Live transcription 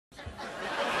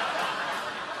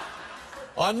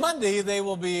On Monday, they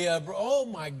will be, oh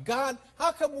my God,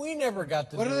 how come we never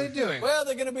got to What do are they it? doing? Well,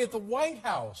 they're going to be at the White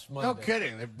House Monday. No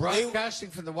kidding. They're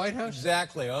broadcasting from the White House?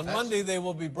 Exactly. On Monday, they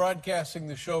will be broadcasting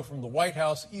the show from the White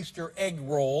House Easter egg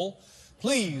roll.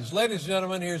 Please, ladies and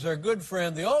gentlemen, here's our good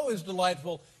friend, the always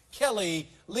delightful Kelly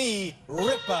Lee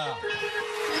Ripa.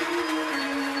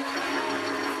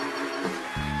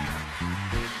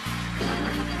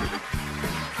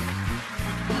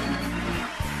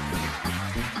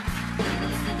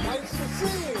 Nice to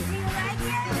see you. Do you like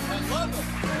it? I love it.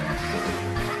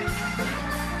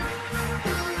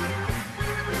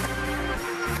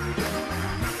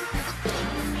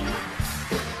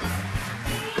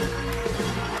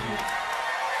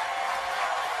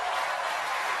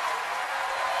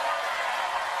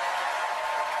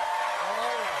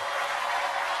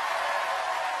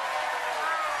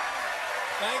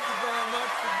 Thank you very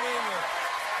much for being here.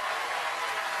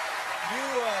 Do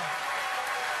you have,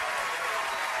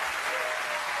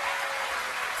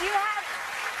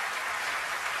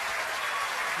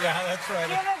 Yeah, that's right.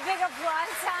 do you have a big applause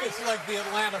sign? It's like the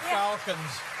Atlanta Falcons.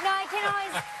 No, I can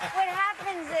always, what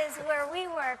happens is where we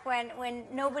work, when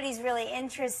nobody's really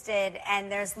interested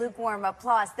and there's lukewarm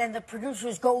applause, then the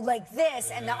producers go like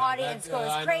this and the audience goes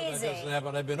I know crazy. that doesn't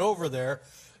happen. I've been over there,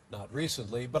 not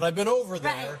recently, but I've been over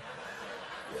there.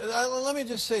 Let me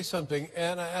just say something,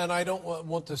 and I don't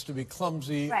want this to be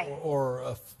clumsy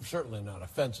or certainly not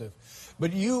offensive,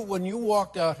 but when you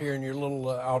walked out here in your little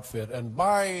outfit, and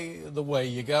by the way,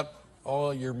 you got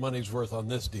all your money's worth on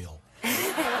this deal.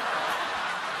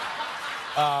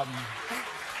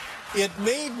 It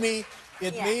made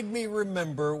me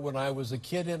remember when I was a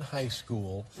kid in high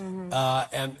school,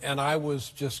 and I was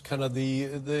just kind of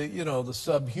the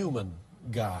subhuman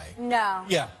guy. No.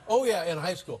 Yeah. Oh yeah, in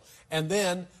high school. And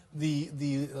then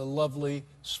the lovely,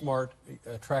 smart,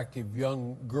 attractive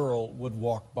young girl would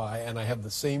walk by, and I have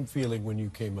the same feeling when you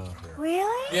came out here.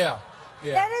 Really? Yeah.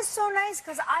 Yeah. That is so nice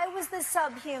because I was the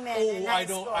subhuman in high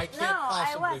school. I can't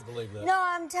possibly believe that. No,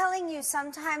 I'm telling you,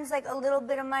 sometimes like a little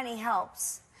bit of money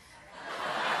helps.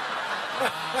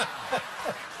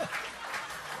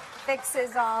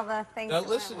 Fixes all the things. Now that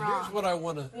listen, went wrong. here's what I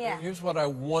want to. Yeah. Here's what I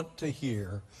want to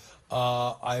hear.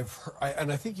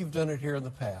 And I think you've done it here in the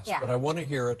past, Yeah. but I want to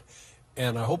hear it,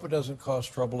 and I hope it doesn't cause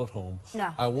trouble at home.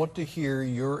 No. I want to hear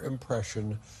your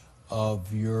impression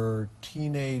of your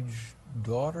teenage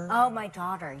daughter. Oh, my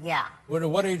daughter, yeah.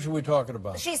 What age are we talking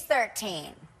about? She's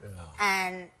 13. Yeah.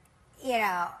 And, you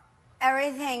know,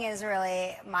 everything is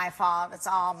really my fault. It's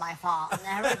all my fault.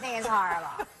 And everything is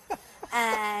horrible.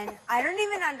 And I don't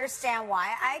even understand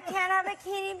why I can't have a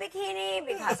bikini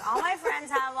because all my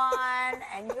friends have one,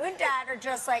 and you and Dad are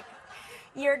just like,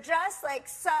 you're just like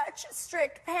such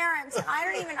strict parents, and I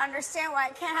don't even understand why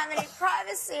I can't have any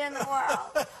privacy in the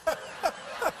world.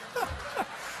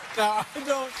 Now,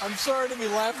 I'm sorry to be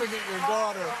laughing at your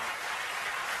daughter.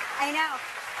 I know.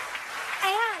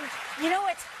 And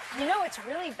you know what's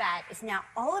really bad is now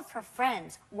all of her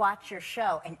friends watch your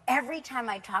show, and every time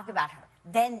I talk about her,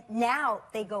 then now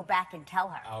they go back and tell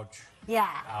her. Ouch. Yeah.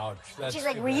 Ouch. That's She's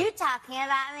like, too were bad. you talking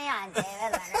about me on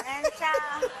David Letterman's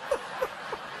show?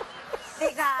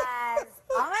 Because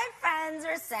all my friends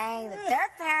are saying that their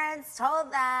parents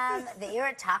told them that you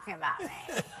were talking about me.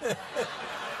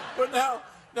 But now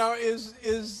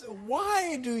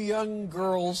why do young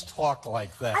girls talk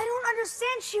like that? I don't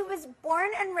understand. She was born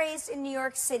and raised in New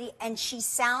York City, and she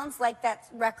sounds like that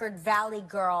record Valley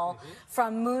Girl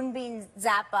from Moonbeam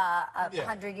Zappa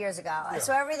 100 years ago. Yeah.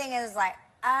 So everything is like,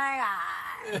 oh my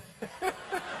God.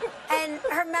 And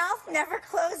her mouth never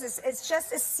closes. It's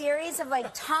just a series of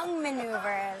like tongue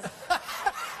maneuvers.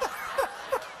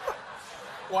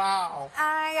 Wow. Oh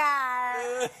my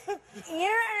God. You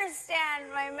don't understand.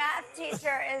 My math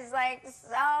teacher is like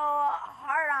so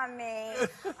hard on me.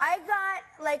 I got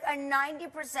like a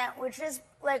 90%, which is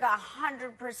like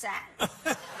 100%.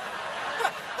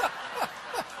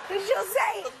 She'll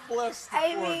say, Bless the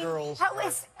I poor mean, girls.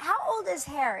 how old is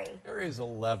Harry? Harry's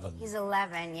 11. He's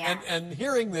 11, yeah. And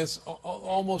hearing this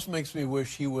almost makes me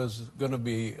wish he was going to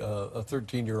be a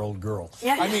 13-year-old girl.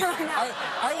 Yeah, I mean, no.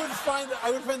 I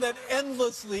would find that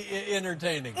endlessly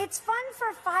entertaining. It's fun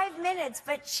for 5 minutes,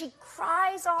 but she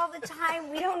cries all the time.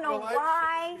 We don't know Well,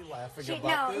 why. I shouldn't be laughing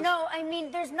about this. No, I mean,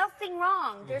 there's nothing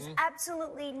wrong. There's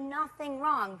absolutely nothing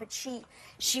wrong. But she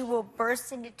will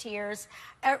burst into tears.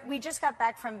 We just got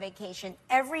back from vacation.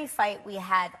 Every fight we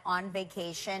had on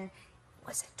vacation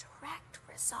was a direct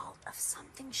result of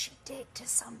something she did to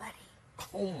somebody.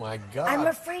 Oh, my God. I'm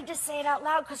afraid to say it out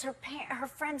loud because her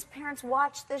friends' parents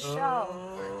watch this show.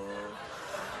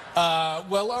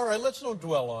 Well, all right, let's don't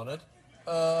dwell on it.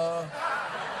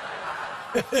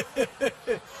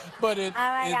 But it. Oh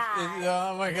my God.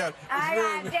 Oh my God. Oh my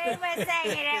God. Dave was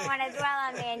saying you didn't want to dwell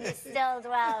on me, and you still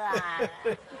dwell on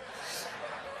it.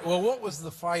 Well, what was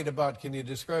the fight about? Can you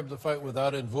describe the fight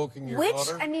without invoking your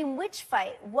daughter? I mean, which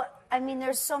fight? What? I mean,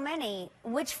 there's so many.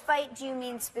 Which fight do you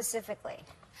mean specifically?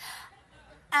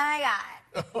 Oh my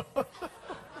God.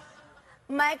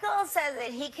 Michael says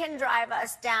that he can drive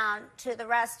us down to the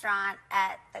restaurant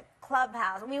at the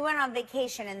clubhouse. We went on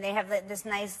vacation, and they have this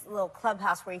nice little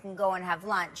clubhouse where you can go and have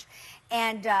lunch.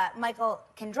 And Michael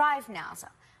can drive now, so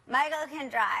Michael can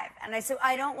drive. And I said,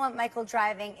 I don't want Michael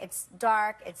driving. It's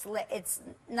dark, it's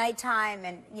nighttime,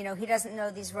 and, you know, he doesn't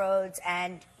know these roads,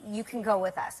 and you can go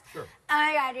with us. Sure. Oh,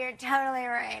 my God, you're totally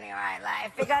ruining my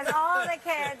life, because all the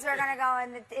kids are going to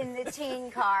go in the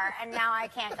teen car, and now I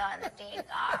can't go in the teen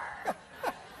car.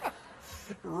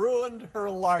 Ruined her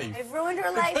life. It ruined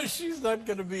her life. Because she's not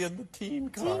going to be in the teen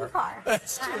car. Teen car.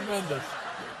 That's tremendous.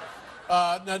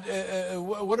 Now,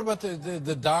 what about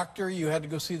the doctor? You had to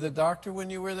go see the doctor when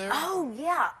you were there? Oh,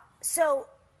 yeah. So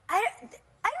I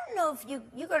don't know if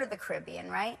you go to the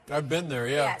Caribbean, right? I've been there,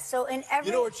 yeah. Yeah, so in every...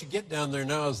 You know what you get down there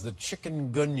now is the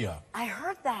chikungunya. I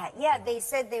heard that. Yeah, they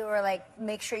said they were like,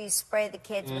 make sure you spray the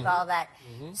kids with all that,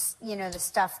 you know, the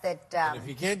stuff that... And if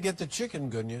you can't get the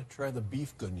chikungunya, try the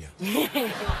beef gunya.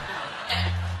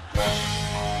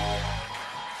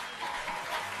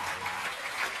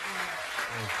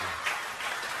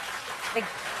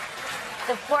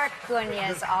 The pork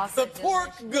gunya is also The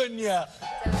pork gunya.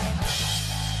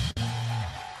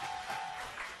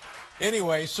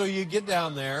 Anyway, so you get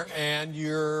down there, and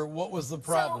what was the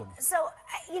problem? So,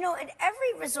 you know, at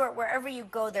every resort, wherever you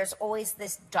go, there's always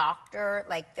this doctor.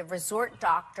 Like, the resort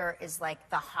doctor is like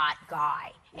the hot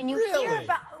guy. And you hear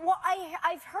about... Well,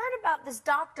 I've heard about this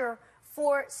doctor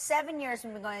for 7 years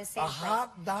we've been going to the same place. A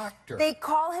hot doctor. They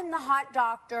call him the hot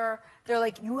doctor. They're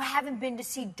like, you haven't been to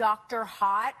see Dr.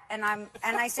 Hot? And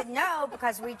I said, no,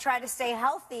 because we try to stay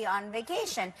healthy on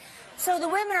vacation. So the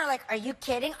women are like, are you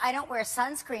kidding? I don't wear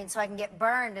sunscreen so I can get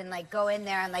burned and like go in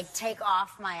there and like take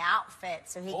off my outfit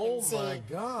so he can see. Oh my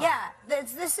God. Yeah,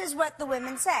 this is what the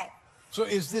women say. So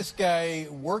is this guy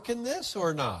working this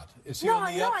or not? Is he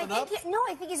on the up and up?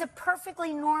 I think he's a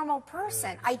perfectly normal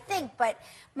person. I think, but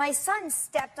my son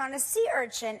stepped on a sea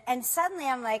urchin, and suddenly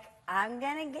I'm like, I'm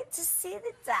gonna get to see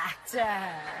the doctor.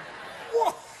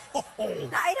 Whoa! I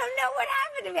don't know what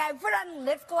happened to me. I put on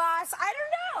lip gloss. I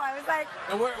don't know. I was like,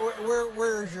 and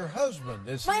where is your husband?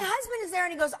 My husband is there,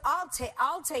 and he goes, I'll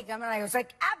take him. And I was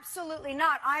like, absolutely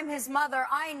not. I'm his mother.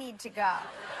 I need to go.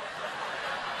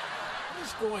 What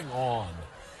is going on?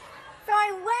 So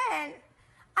I went,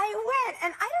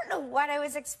 and I don't know what I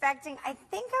was expecting. I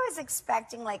think I was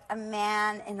expecting like a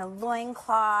man in a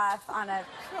loincloth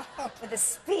with a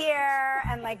spear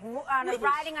and like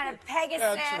riding on a Pegasus.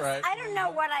 That's right. I don't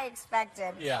know what I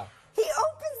expected. Yeah. He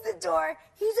opens the door.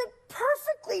 He's a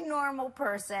perfectly normal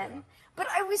person. Yeah. But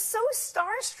I was so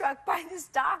starstruck by this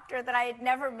doctor that I had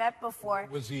never met before.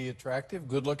 Was he attractive,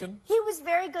 good looking? He was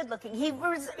very good looking. He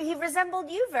resembled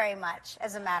you very much,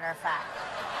 as a matter of fact.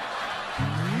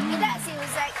 He does. He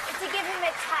was like, to give him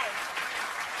a type.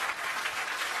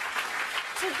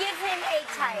 To give him a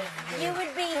type. You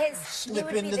would be his...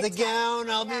 Slip into the gown.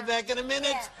 I'll be back in a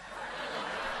minute. Yeah.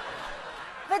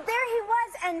 But there he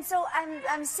was, and so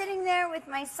I'm sitting there with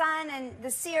my son and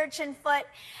the sea urchin foot,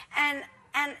 and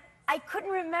I couldn't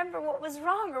remember what was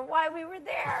wrong or why we were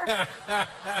there.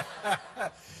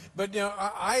 But, you know,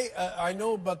 I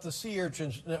know about the sea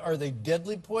urchins. Are they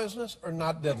deadly poisonous or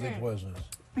not deadly poisonous?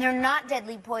 They're not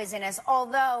deadly poisonous,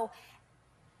 although...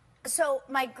 So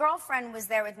my girlfriend was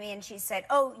there with me, and she said,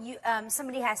 oh,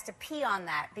 somebody has to pee on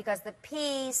that because the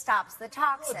pee stops the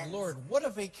toxins. Good Lord, what a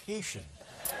vacation.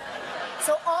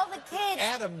 So all the kids...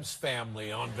 Addams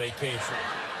Family on vacation.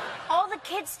 All the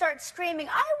kids start screaming,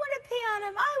 I want to pee on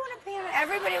him, I want to pee on him.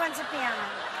 Everybody wants to pee on him.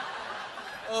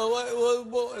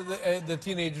 Well, the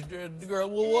teenage girl,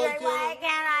 well, what? Like, why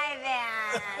can't I pee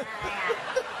on him?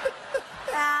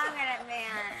 I'm going to pee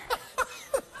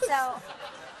on him.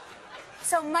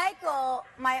 So Michael,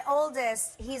 my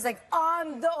oldest, he's like,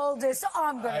 I'm the oldest,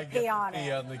 I'm going to pee on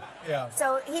him.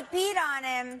 So he peed on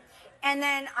him, and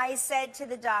then I said to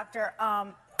the doctor,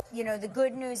 you know, the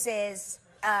good news is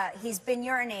he's been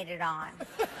urinated on.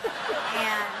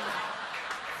 And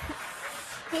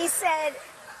he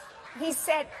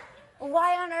said,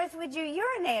 why on earth would you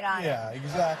urinate on him? Yeah,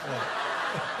 exactly.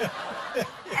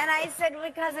 And I said,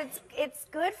 because it's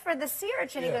good for the sea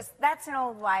urchin. He goes, that's an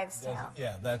old wives' tale.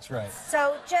 Yeah, that's right.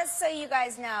 So just so you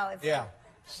guys know.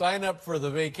 Sign up for the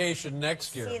vacation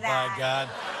next year. See that. My God.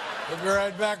 We'll be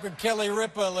right back with Kelly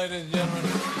Ripa, ladies and gentlemen.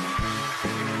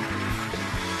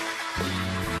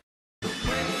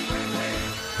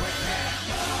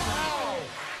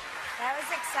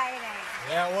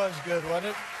 That was good, wasn't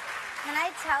it? Can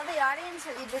I tell the audience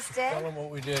what you just did? Tell them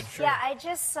what we did, sure. Yeah, I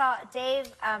just saw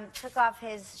Dave took off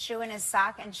his shoe and his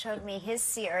sock and showed me his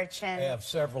sea urchin. I have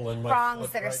several in my prongs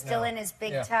foot that are right still now. in his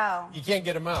big toe. You can't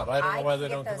get them out. I don't know why they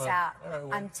don't get those come out. out. All right,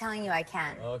 well. I'm telling you, I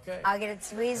can. Okay. I'll get a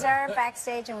tweezer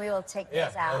backstage, and we will take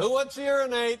those out. Who wants to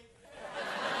urinate?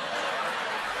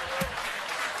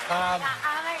 Oh my God!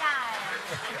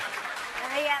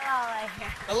 Let me get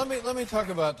Lola here. Let me talk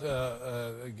about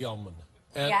Gelman.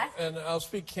 And, Yes? and I'll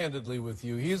speak candidly with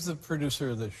you. He's the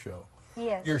producer of this show. He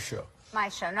is. Your show. My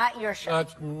show, not your show.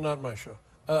 Not my show.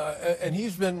 And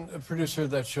he's been a producer of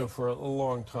that show for a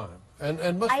long time.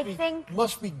 And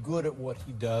must be good at what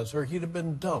he does, or he'd have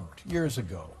been dumped years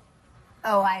ago.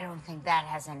 Oh, I don't think that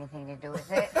has anything to do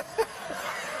with it.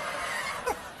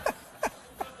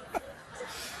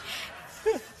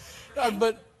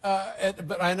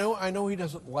 But I know he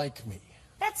doesn't like me.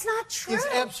 That's not true. It's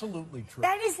absolutely true.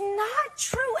 That is not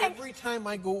true. Every time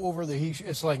I go over there,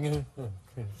 it's like...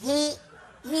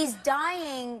 He's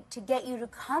dying to get you to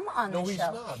come on the show. No, he's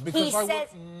not. Because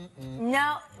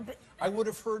no. I would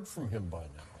have heard from him by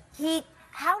now.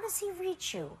 How does he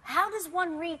reach you? How does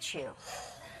one reach you?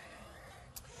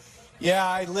 Yeah,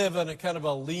 I live in a kind of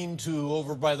a lean-to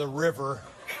over by the river.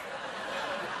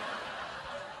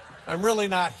 I'm really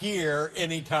not here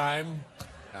anytime.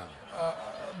 No.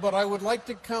 But I would like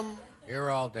to come. Here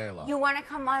all day long. You want to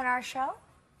come on our show?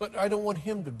 But I don't want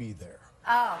him to be there.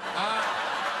 Oh.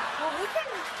 Well, we can...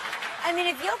 I mean,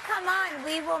 if you'll come on,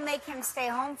 we will make him stay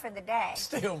home for the day.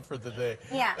 Stay home for the day.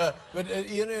 Yeah. But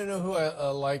you know who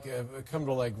I come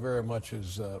to like very much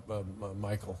is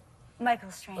Michael.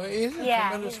 Michael Strange. He's a yeah,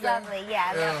 tremendous he's guy. lovely. Yeah,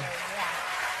 lovely. Yeah.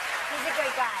 He's a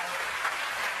great guy.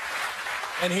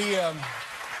 And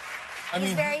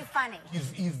He's very funny.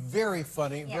 He's very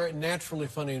funny, very naturally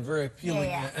funny, and very appealing,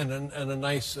 and a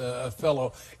nice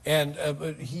fellow. And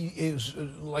but he is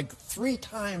like 3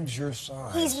 times your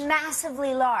size. He's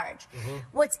massively large.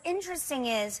 What's interesting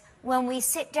is when we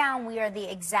sit down, we are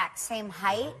the exact same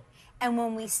height. And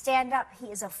when we stand up, he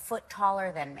is a foot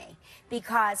taller than me.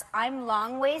 Because I'm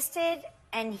long-waisted,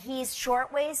 and he's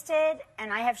short-waisted,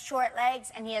 and I have short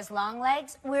legs, and he has long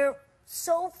legs. We're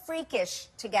so freakish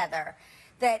together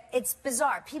that it's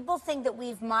bizarre. People think that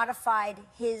we've modified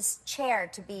his chair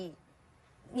to be,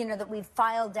 you know, that we've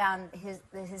filed down his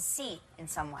seat in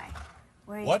some way.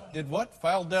 What? Did what?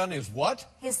 Filed down his what?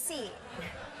 His seat.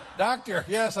 Doctor,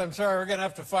 yes, I'm sorry. We're going to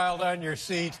have to file down your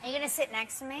seat. Are you going to sit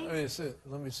next to me?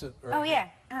 Let me sit right Oh, here.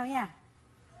 yeah. Oh, yeah.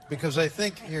 Because I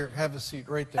think, here, have a seat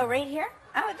right there. Oh, right here?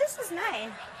 Oh, this is nice.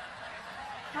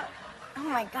 Oh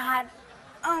my God.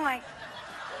 Oh, my...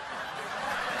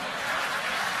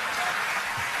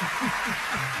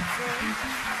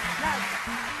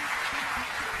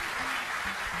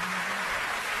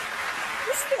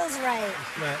 This feels right.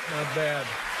 It's not bad.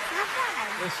 Not bad.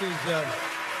 This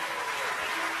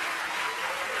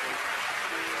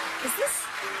Is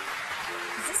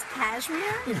this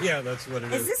cashmere? Yeah, that's what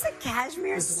it is. Is this a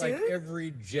cashmere It's suit? like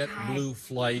every JetBlue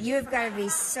flight. You have got to be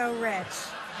so rich.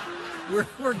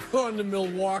 We're going to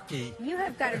Milwaukee. You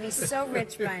have got to be so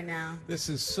rich by now. This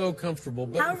is so comfortable.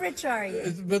 But, How rich are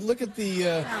you? But look at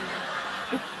the...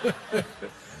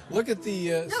 look at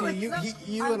the... No,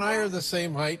 you and I are the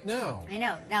same height now. I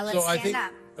know. Now let's stand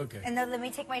up. Okay. And then let me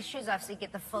take my shoes off so you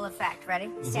get the full effect. Ready?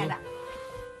 Stand up.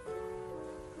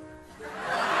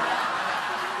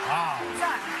 Wow.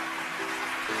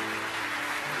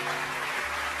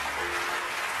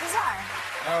 Bizarre.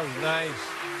 That was nice.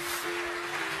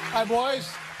 Hi, boys.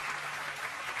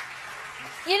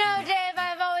 You know, Dave,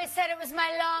 I've always said it was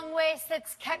my long waist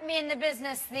that's kept me in the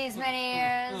business these many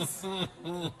years. I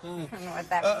don't know what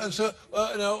that means.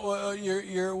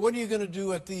 What are you going to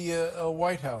do at the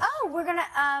White House? Oh, we're gonna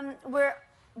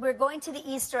we're going to the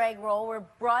Easter egg roll. We're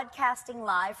broadcasting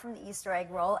live from the Easter egg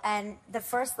roll, and the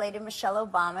First Lady Michelle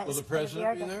Obama Will is the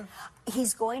president be there?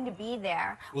 He's going to be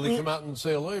there. Will he come out and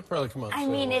say hello? He'll probably come out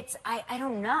and say hello. I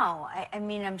don't know. I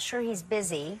mean, I'm sure he's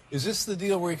busy. Is this the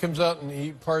deal where he comes out and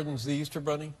he pardons the Easter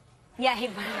Bunny? Yeah,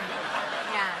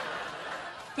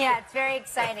 yeah, it's very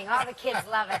exciting. All the kids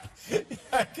love it.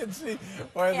 I can see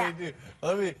why they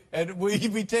do. And will you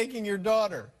be taking your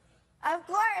daughter? Of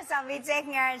course, I'll be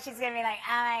taking her, and she's going to be like,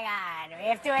 oh, my God, we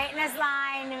have to wait in this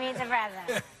line to meet the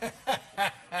president.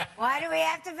 Why do we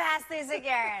have to pass through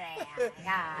security? Oh, my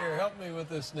God. Here, help me with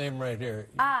this name right here.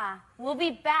 We'll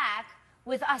be back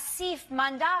with Asif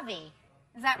Mandavi.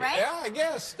 Is that right? Yeah, I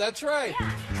guess. That's right.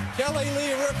 Yeah. Kelly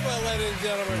Lee Ripa, ladies and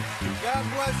gentlemen. God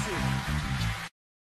bless you.